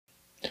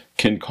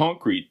Can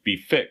concrete be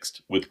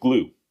fixed with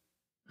glue?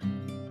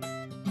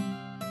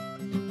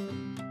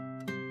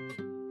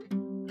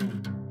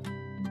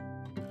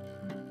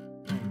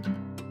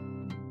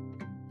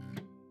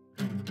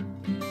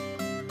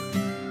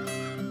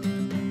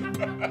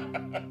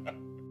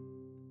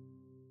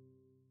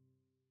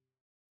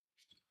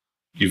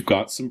 You've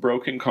got some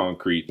broken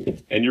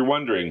concrete and you're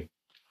wondering,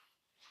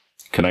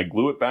 can I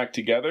glue it back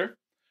together?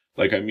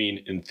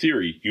 In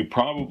theory, you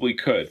probably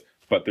could,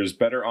 but there's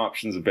better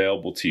options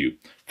available to you.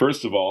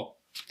 First of all,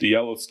 the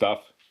yellow stuff,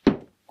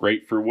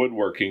 great for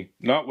woodworking.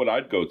 Not what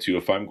I'd go to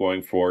if I'm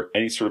going for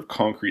any sort of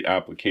concrete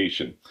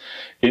application.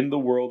 In the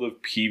world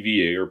of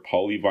PVA or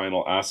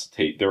polyvinyl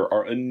acetate, there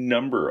are a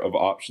number of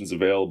options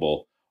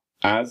available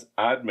as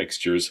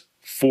admixtures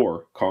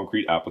for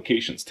concrete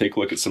applications. Take a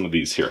look at some of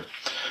these here.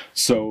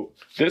 So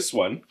this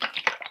one,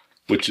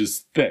 which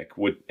is thick,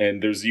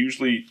 and there's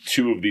usually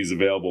two of these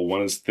available.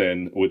 One is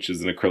thin, which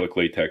is an acrylic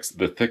latex.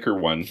 The thicker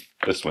one,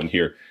 this one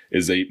here,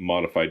 is a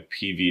modified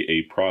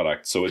PVA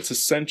product. So it's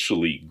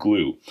essentially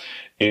glue.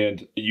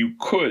 And you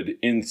could,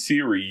 in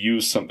theory,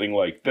 use something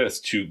like this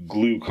to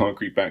glue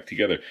concrete back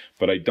together,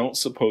 but I don't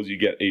suppose you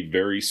get a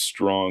very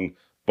strong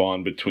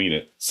bond between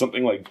it.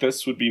 Something like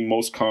this would be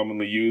most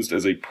commonly used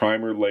as a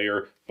primer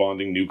layer,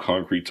 bonding new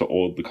concrete to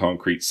old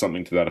concrete,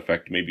 something to that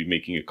effect, maybe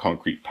making a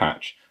concrete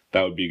patch.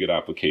 That would be a good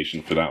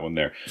application for that one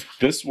there.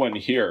 This one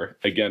here,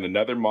 again,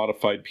 another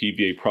modified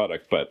PVA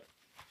product, but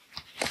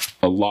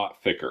a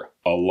lot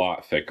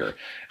thicker.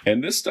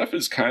 And this stuff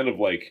is kind of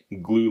like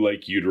glue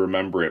like you'd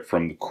remember it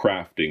from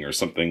crafting or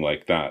something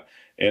like that.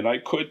 And I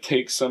could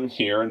take some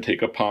here and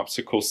take a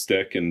popsicle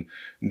stick and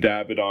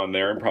dab it on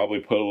there and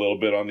probably put a little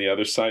bit on the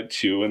other side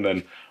too. And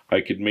then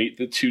I could mate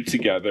the two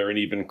together and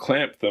even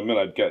clamp them, and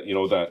I'd get,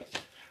 that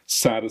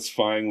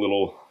satisfying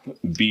little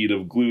bead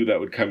of glue that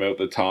would come out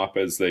the top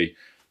as they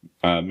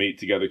mate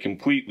together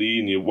completely,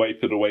 and you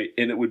wipe it away,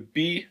 and it would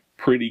be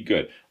pretty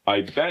good.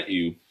 I bet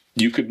you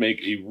could make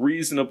a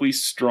reasonably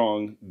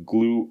strong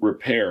glue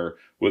repair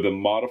with a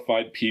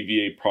modified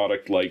PVA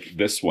product like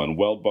this one.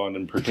 Weld Bond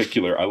in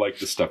particular, I like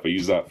this stuff. I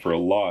use that for a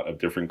lot of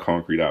different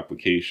concrete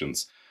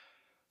applications.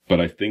 But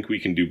I think we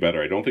can do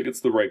better. I don't think it's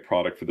the right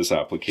product for this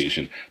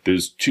application.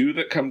 There's two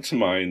that come to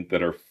mind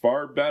that are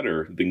far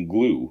better than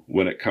glue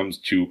when it comes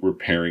to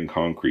repairing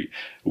concrete.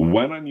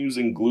 When I'm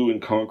using glue in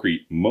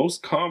concrete,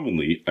 most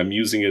commonly I'm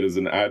using it as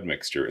an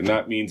admixture, and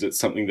that means it's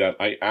something that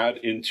I add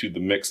into the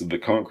mix of the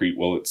concrete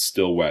while it's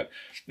still wet.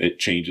 It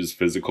changes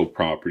physical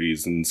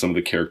properties and some of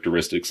the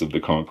characteristics of the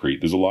concrete.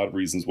 There's a lot of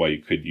reasons why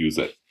you could use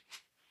it.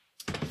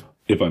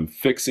 If I'm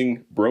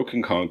fixing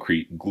broken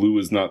concrete, glue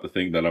is not the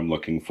thing that I'm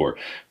looking for.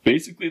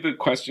 Basically, the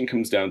question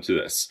comes down to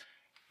this.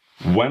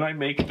 When I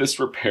make this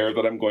repair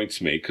that I'm going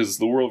to make, because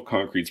the world of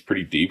concrete is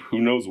pretty deep, who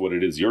knows what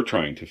it is you're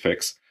trying to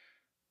fix,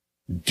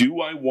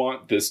 do I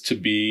want this to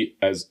be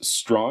as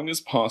strong as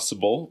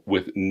possible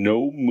with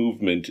no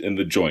movement in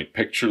the joint?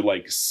 Picture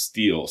like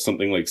steel,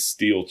 something like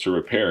steel to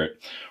repair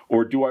it.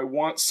 Or do I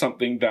want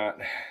something that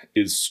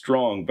is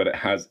strong but it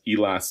has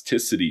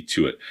elasticity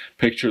to it?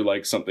 Picture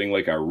like something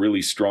like a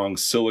really strong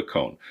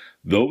silicone.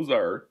 Those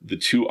are the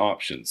two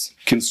options.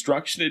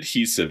 Construction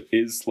adhesive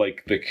is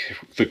like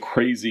the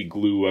crazy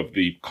glue of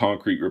the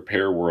concrete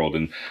repair world,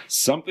 and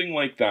something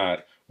like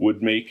that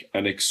would make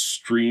an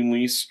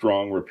extremely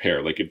strong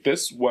repair. Like if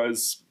this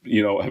was,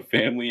 a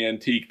family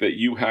antique that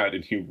you had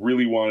and you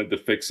really wanted to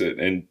fix it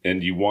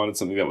and you wanted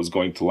something that was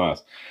going to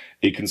last,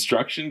 a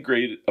construction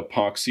grade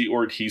epoxy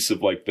or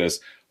adhesive like this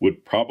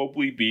would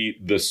probably be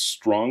the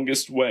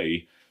strongest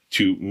way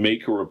to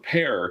make a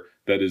repair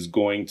that is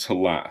going to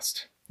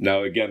last.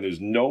 Now, again,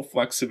 there's no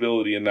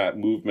flexibility in that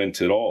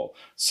movement at all.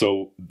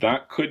 So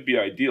that could be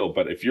ideal.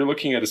 But if you're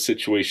looking at a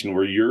situation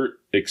where you're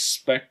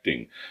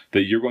expecting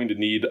that you're going to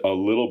need a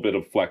little bit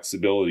of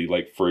flexibility,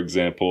 like, for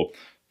example,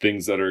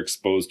 things that are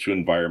exposed to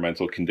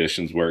environmental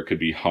conditions where it could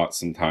be hot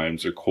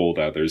sometimes or cold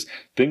others,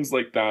 things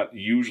like that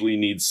usually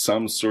need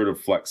some sort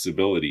of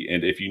flexibility.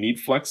 And if you need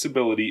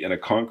flexibility in a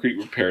concrete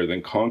repair,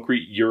 then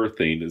concrete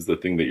urethane is the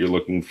thing that you're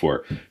looking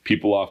for.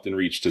 People often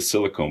reach to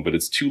silicone, but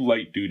it's too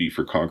light duty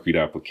for concrete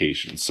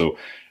applications. So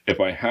if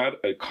I had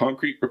a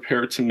concrete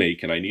repair to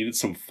make and I needed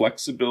some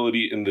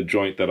flexibility in the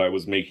joint that I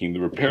was making the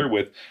repair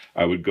with,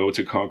 I would go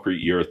to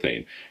concrete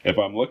urethane. If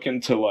I'm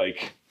looking to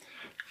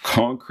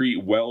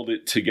concrete weld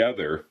it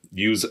together,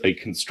 use a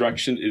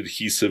construction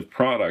adhesive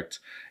product,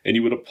 and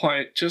you would apply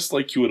it just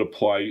like you would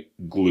apply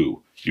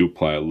glue. You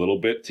apply a little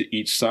bit to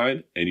each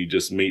side and you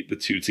just mate the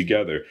two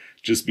together.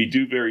 Just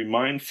do very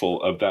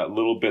mindful of that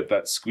little bit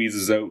that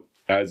squeezes out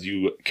as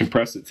you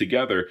compress it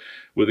together.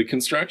 With a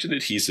construction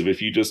adhesive, if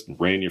you just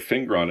ran your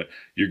finger on it,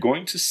 you're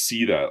going to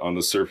see that on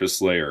the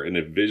surface layer. And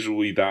if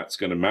visually that's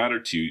going to matter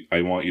to you,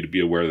 I want you to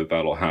be aware that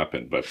that'll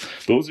happen. But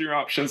those are your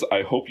options.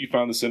 I hope you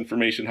found this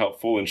information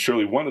helpful, and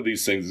surely one of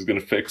these things is going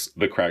to fix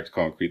the cracked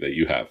concrete that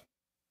you have.